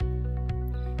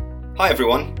Hi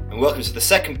everyone, and welcome to the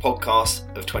second podcast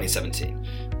of 2017.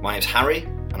 My name's Harry,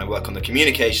 and I work on the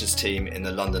communications team in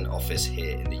the London office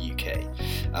here in the UK.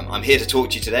 I'm here to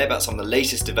talk to you today about some of the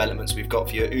latest developments we've got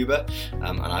for your Uber,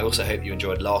 and I also hope you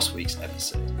enjoyed last week's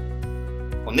episode.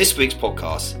 On this week's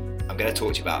podcast, I'm going to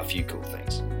talk to you about a few cool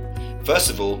things. First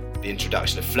of all, the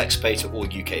introduction of FlexPay to all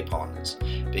UK partners,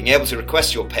 being able to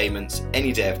request your payments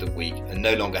any day of the week and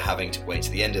no longer having to wait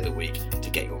to the end of the week to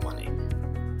get your money.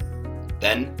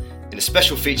 Then, in a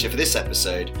special feature for this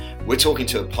episode, we're talking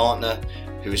to a partner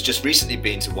who has just recently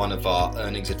been to one of our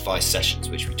earnings advice sessions,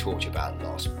 which we talked to you about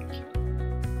last week.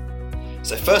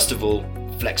 So first of all,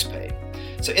 FlexPay.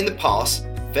 So in the past,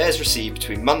 fares received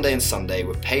between Monday and Sunday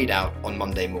were paid out on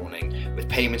Monday morning, with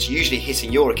payments usually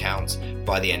hitting your account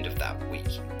by the end of that week.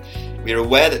 We are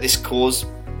aware that this caused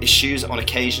issues on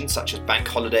occasion, such as bank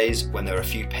holidays, when there are a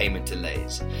few payment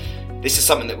delays. This is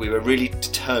something that we were really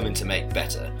determined to make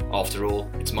better. After all,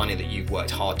 it's money that you've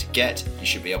worked hard to get, you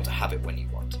should be able to have it when you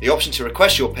want. The option to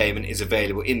request your payment is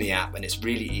available in the app and it's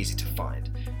really easy to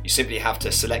find. You simply have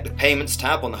to select the Payments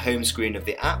tab on the home screen of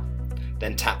the app,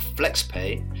 then tap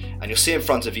FlexPay, and you'll see in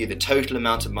front of you the total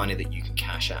amount of money that you can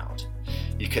cash out.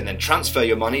 You can then transfer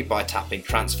your money by tapping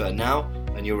Transfer Now,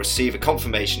 and you'll receive a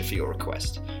confirmation for your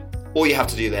request. All you have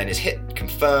to do then is hit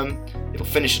confirm, it'll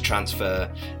finish the transfer,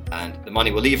 and the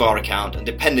money will leave our account, and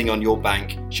depending on your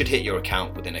bank, should hit your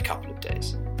account within a couple of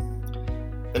days.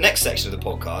 The next section of the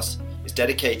podcast is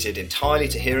dedicated entirely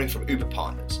to hearing from Uber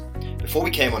partners. Before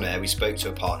we came on air, we spoke to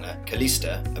a partner,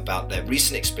 Calista, about their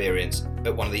recent experience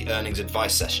at one of the earnings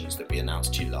advice sessions that we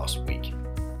announced to you last week.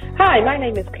 Hi, my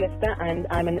name is Calista and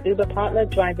I'm an Uber partner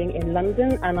driving in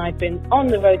London, and I've been on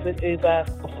the road with Uber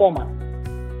for 4 months.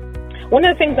 One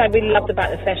of the things I really loved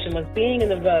about the session was being in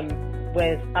the room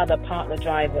with other partner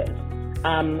drivers.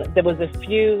 There was a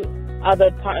few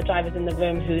other partner drivers in the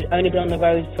room who'd only been on the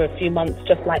road for a few months,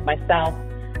 just like myself.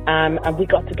 And we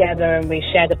got together and we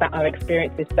shared about our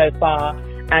experiences so far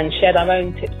and shared our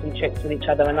own tips and tricks with each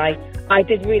other. And I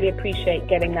did really appreciate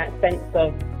getting that sense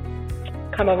of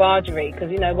camaraderie, because,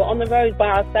 you know, we're on the road by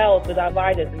ourselves with our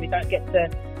riders and we don't get to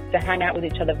hang out with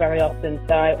each other very often.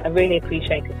 So I really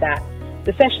appreciated that.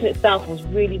 The session itself was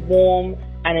really warm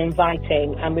and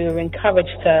inviting, and we were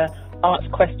encouraged to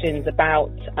ask questions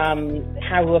about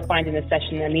how we were finding the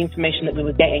session and the information that we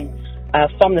were getting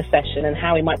from the session and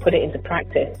how we might put it into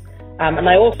practice. And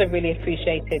I also really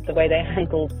appreciated the way they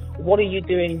handled, what are you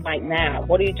doing right now?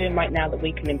 What are you doing right now that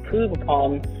we can improve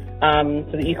upon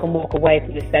so that you can walk away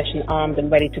from this session armed and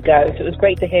ready to go? So it was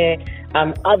great to hear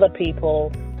other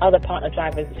people, other partner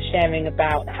drivers sharing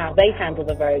about how they handle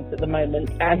the roads at the moment,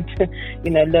 and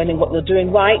learning what you're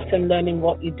doing right and learning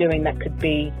what you're doing that could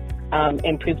be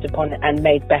improved upon and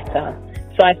made better.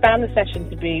 So I found the session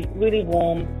to be really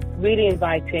warm, really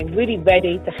inviting, really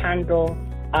ready to handle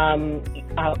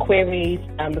our queries,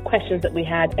 the questions that we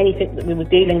had, anything that we were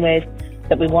dealing with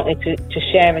that we wanted to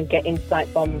share and get insight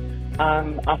from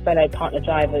our fellow partner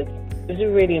drivers. It was a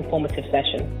really informative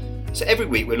session. So every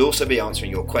week we'll also be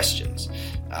answering your questions,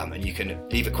 and you can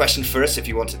leave a question for us if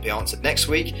you want it to be answered next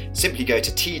week. Simply go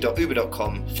to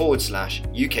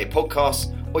t.uber.com/UK podcasts,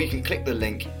 or you can click the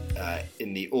link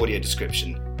in the audio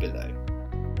description below.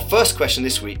 Our first question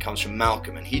this week comes from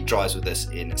Malcolm, and he drives with us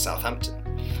in Southampton.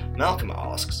 Malcolm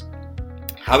asks,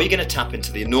 how are you going to tap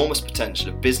into the enormous potential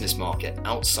of business market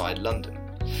outside London?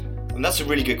 And that's a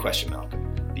really good question, Malcolm.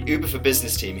 The Uber for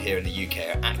Business team here in the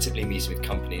UK are actively meeting with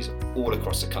companies all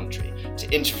across the country to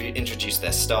introduce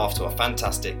their staff to our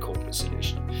fantastic corporate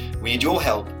solution. We need your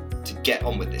help to get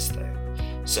on with this though.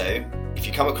 So if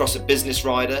you come across a business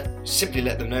rider, simply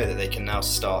let them know that they can now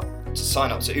start to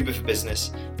sign up to Uber for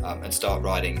Business and start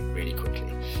riding really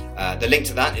quickly. The link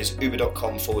to that is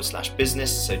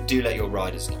uber.com/business, so do let your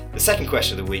riders know. The second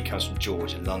question of the week comes from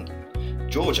George in London.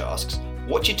 George asks,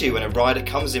 what do you do when a rider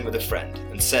comes in with a friend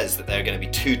and says that there are going to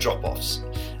be 2 drop-offs,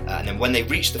 and then when they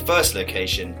reach the first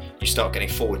location, you start getting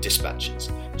forward dispatches?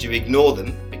 Do you ignore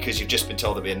them because you've just been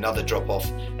told there'll be another drop-off,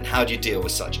 and how do you deal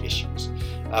with such issues?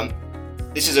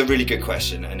 This is a really good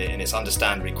question, and it's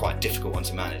understandably quite a difficult one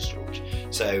to manage, George.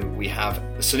 So we have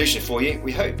a solution for you,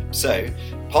 we hope. So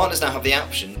partners now have the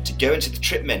option to go into the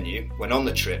trip menu when on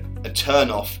the trip and turn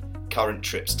off Current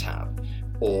Trips tab,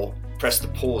 or press the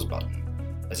pause button,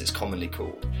 as it's commonly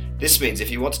called. This means if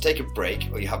you want to take a break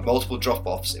or you have multiple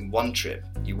drop-offs in one trip,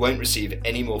 you won't receive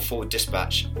any more forward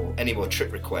dispatch or any more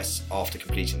trip requests after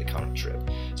completing the current trip.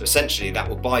 So essentially that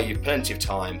will buy you plenty of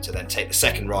time to then take the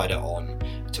second rider on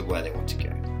to where they want to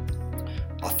go.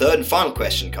 Our third and final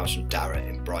question comes from Dara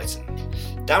in Brighton.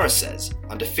 Dara says,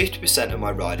 under 50% of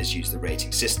my riders use the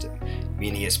rating system,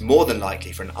 meaning it's more than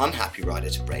likely for an unhappy rider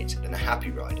to rate than a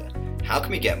happy rider. how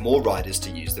can we get more riders to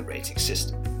use the rating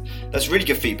system? That's really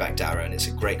good feedback, Darragh, and it's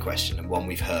a great question and one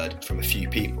we've heard from a few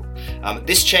people.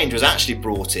 This change was actually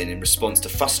brought in response to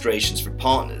frustrations from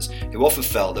partners who often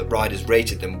felt that riders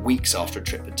rated them weeks after a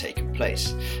trip had taken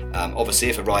place. Obviously,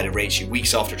 if a rider rates you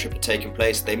weeks after a trip had taken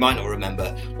place, they might not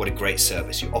remember what a great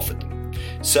service you offered them.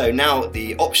 So now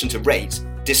the option to rate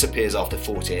disappears after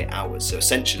 48 hours. So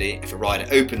essentially, if a rider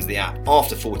opens the app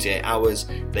after 48 hours,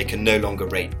 they can no longer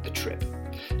rate the trip.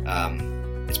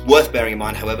 It's worth bearing in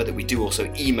mind, however, that we do also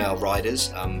email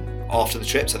riders after the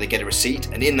trip, so they get a receipt,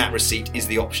 and in that receipt is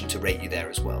the option to rate you there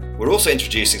as well. We're also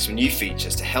introducing some new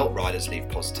features to help riders leave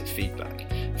positive feedback.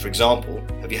 For example,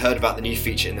 have you heard about the new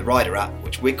feature in the Rider app,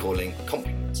 which we're calling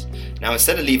compliments? Now,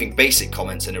 instead of leaving basic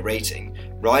comments and a rating,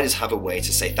 riders have a way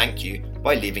to say thank you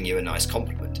by leaving you a nice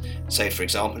compliment. So, for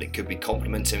example, it could be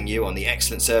complimenting you on the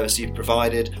excellent service you've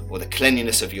provided, or the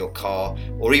cleanliness of your car,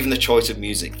 or even the choice of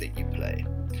music that you play.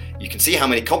 You can see how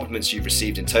many compliments you've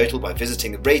received in total by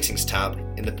visiting the Ratings tab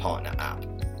in the Partner app.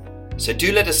 So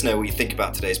do let us know what you think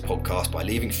about today's podcast by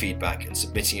leaving feedback and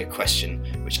submitting a question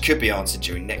which could be answered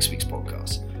during next week's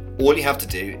podcast. All you have to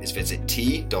do is visit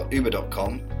t.uber.com/UK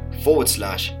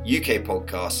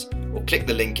podcasts or click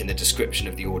the link in the description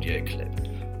of the audio clip.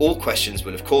 All questions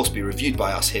will of course be reviewed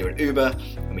by us here at Uber,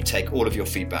 and we take all of your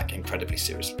feedback incredibly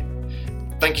seriously.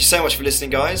 Thank you so much for listening,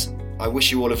 guys. I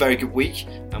wish you all a very good week,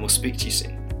 and we'll speak to you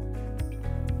soon.